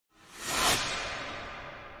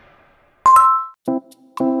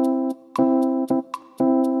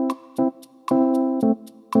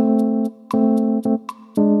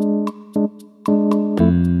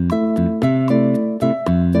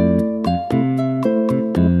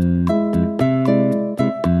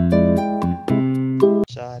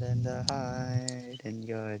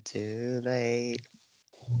too late.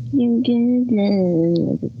 You get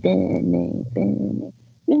love.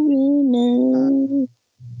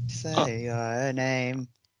 Say your name.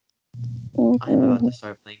 I'm about to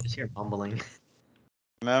start playing. Just hear mumbling.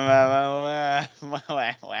 That's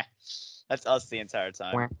us the entire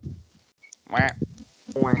time. Wah, wah,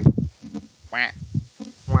 wah, wah,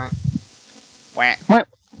 wah, wah, wah, wah.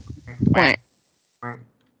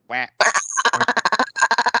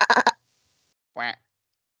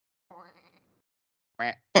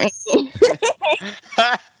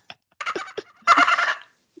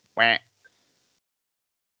 Wah.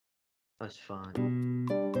 That's fun.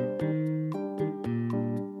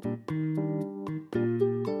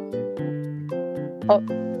 Oh,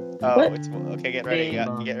 it's okay. Get ready.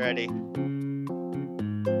 Get ready.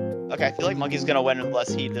 Okay, I feel like Monkey's gonna win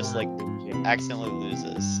unless he just like accidentally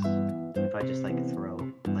loses. If I just like throw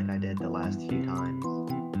like I did the last few times.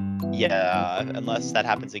 Yeah, unless that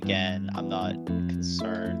happens again, I'm not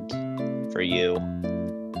concerned for you.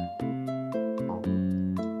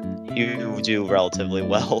 You do relatively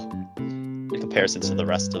well in comparison to the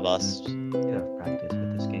rest of us. I do have practice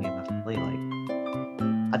with this game. I've played like,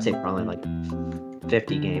 I'd say probably like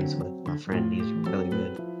 50 games with my friend. He's really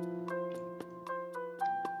good.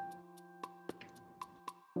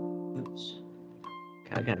 Oops.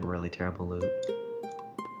 I got really terrible loot.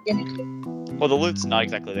 Well, the loot's not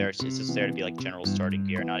exactly there. It's just there to be like general starting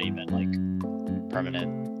gear, not even like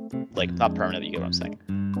permanent. Like not permanent, but you get what I'm saying.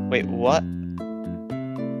 Wait, what?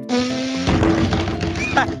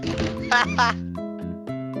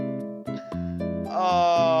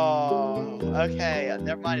 Oh, okay.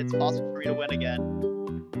 Never mind. It's possible for me to win again.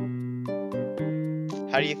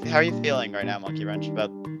 How are you feeling right now, Monkey Wrench,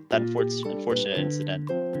 about that unfortunate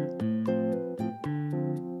incident? Ooh,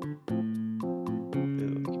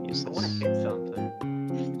 we can use I want to hit something.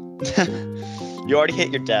 this. You already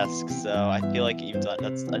hit your desk, so I feel like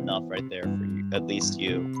that's enough right there for you, at least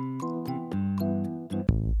you.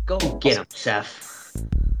 Go get him, Seth.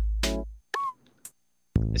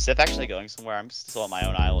 Is Seth actually going somewhere? I'm still on my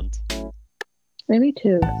own island. Maybe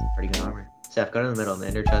two. That's pretty good armor. Seth, go to the middle. The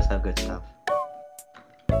ender chests have good stuff.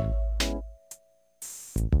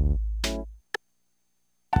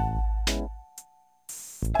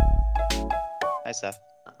 Hi, Seth.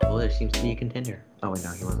 Well, there seems to be a contender. Oh wait,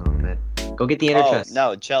 no, he wasn't on the mid. Go get the ender chest.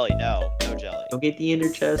 No, Jelly, no Jelly. Go get the ender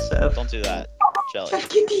chest, Seth. Don't do that, Jelly. Seth,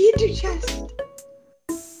 get the ender chest.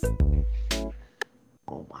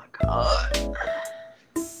 Oh my god.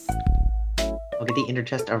 Go get the ender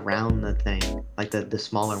chest around the thing, like the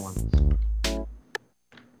smaller ones.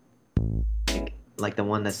 Like the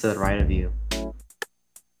one that's to the right of you.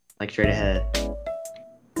 Like straight ahead.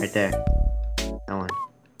 Right there. That one.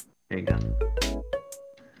 There you go.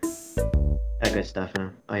 Got good stuff in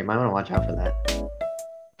him. Oh, you might want to watch out for that.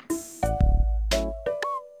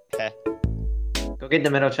 Okay. Go get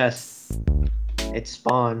the middle chest. It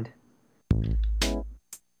spawned.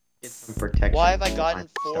 Get some protection. Why have I gotten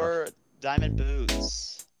 4 diamond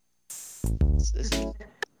boots?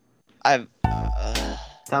 I've.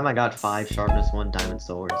 Time I got 5 sharpness, 1 diamond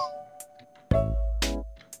swords.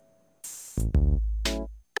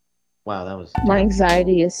 Wow, that was. My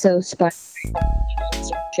anxiety is so spiked.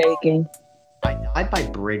 It's shaking. I died by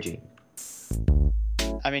bridging.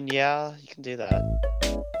 I mean, yeah, you can do that.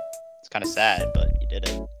 It's kind of sad, but you did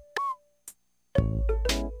it.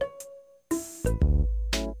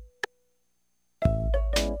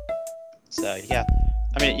 So yeah,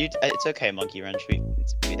 I mean, it's okay, Monkey Wrench.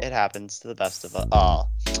 It happens to the best of us. Oh,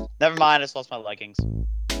 never mind. I just lost my leggings.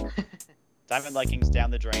 Diamond leggings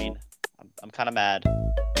down the drain. I'm kind of mad.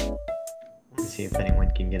 Let's see if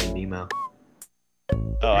anyone can get a Nemo.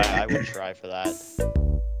 Oh, I would try for that.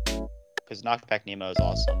 Because Knockback Nemo is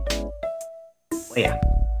awesome. Oh yeah.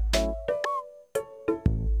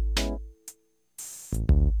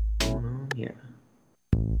 Oh yeah.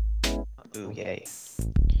 Ooh, yay.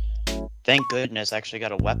 Thank goodness I actually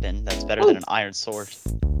got a weapon that's better than an iron sword.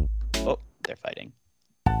 Oh, they're fighting.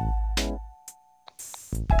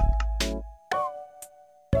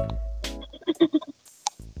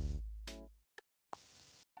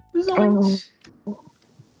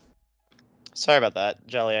 Sorry about that,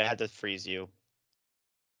 Jelly. I had to freeze you.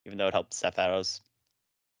 Even though it helped Seth out.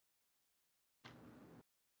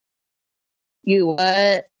 You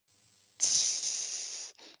what?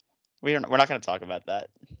 We're not going to talk about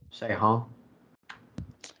that. Say huh?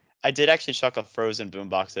 I did actually chuck a frozen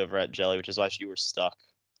boombox over at Jelly, which is why you were stuck.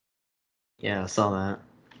 Yeah, I saw that.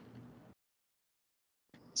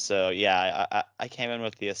 So yeah, I came in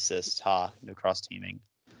with the assist. No cross teaming.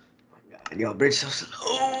 Oh my god, yo, bridge so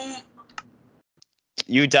slow.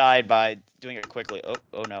 You died by doing it quickly.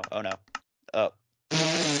 Oh no, oh no. Oh.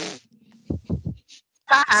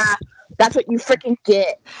 Haha. That's what you freaking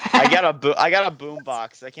get. I got a boom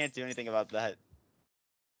box. I can't do anything about that.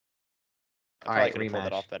 I probably Alright, could have pulled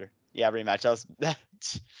that rematch. off better. Yeah, rematch. That was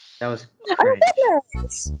That was I got cringe. that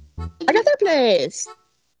place. I got that place.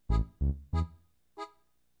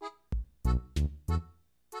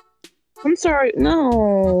 I'm sorry.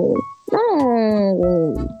 No.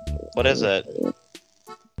 No. What is it?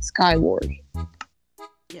 Skywars.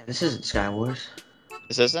 Yeah, this isn't Skywars.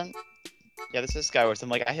 This isn't? Yeah, this is Skywars. I'm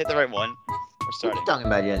like, I hit the right one. We're What are you starting. talking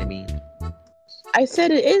about, Jelly Bean? I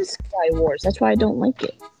said it is Skywars. That's why I don't like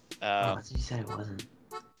it. Oh, you said it wasn't.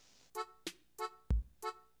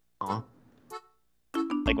 Aw.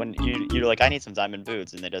 Like when you're like, I need some diamond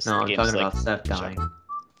boots, and they just No, the I'm game's talking like, about Steph dying.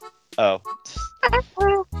 oh.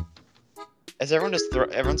 Is everyone just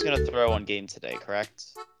everyone's gonna throw one game today, correct?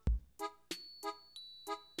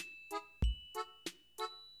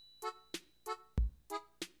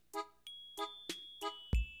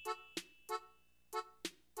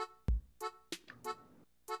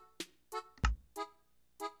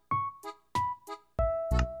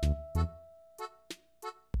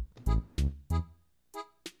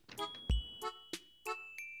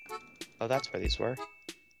 Oh, that's where these were.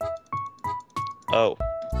 Oh.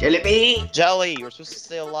 Jelly Bean! Jelly! You were supposed to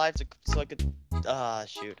stay alive so I could... Ah,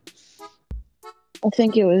 shoot. I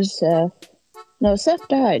think it was Seth. No, Seth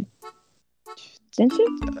died. Didn't she?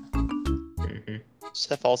 Mm-hmm.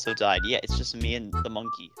 Steph also died. Yeah, it's just me and the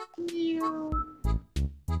monkey.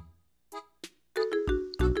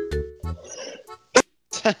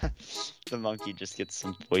 The monkey just gets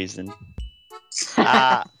some poison.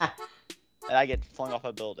 Ah! And I get flung off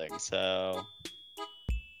a building, so...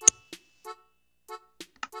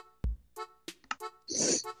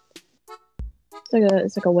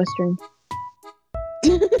 It's like a western.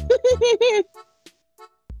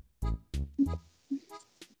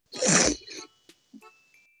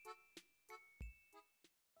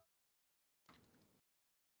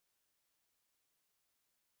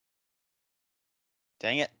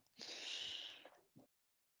 Dang it.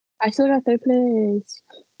 I still got third place.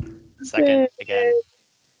 Second, again.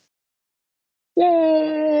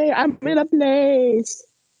 Yay! I'm in a place.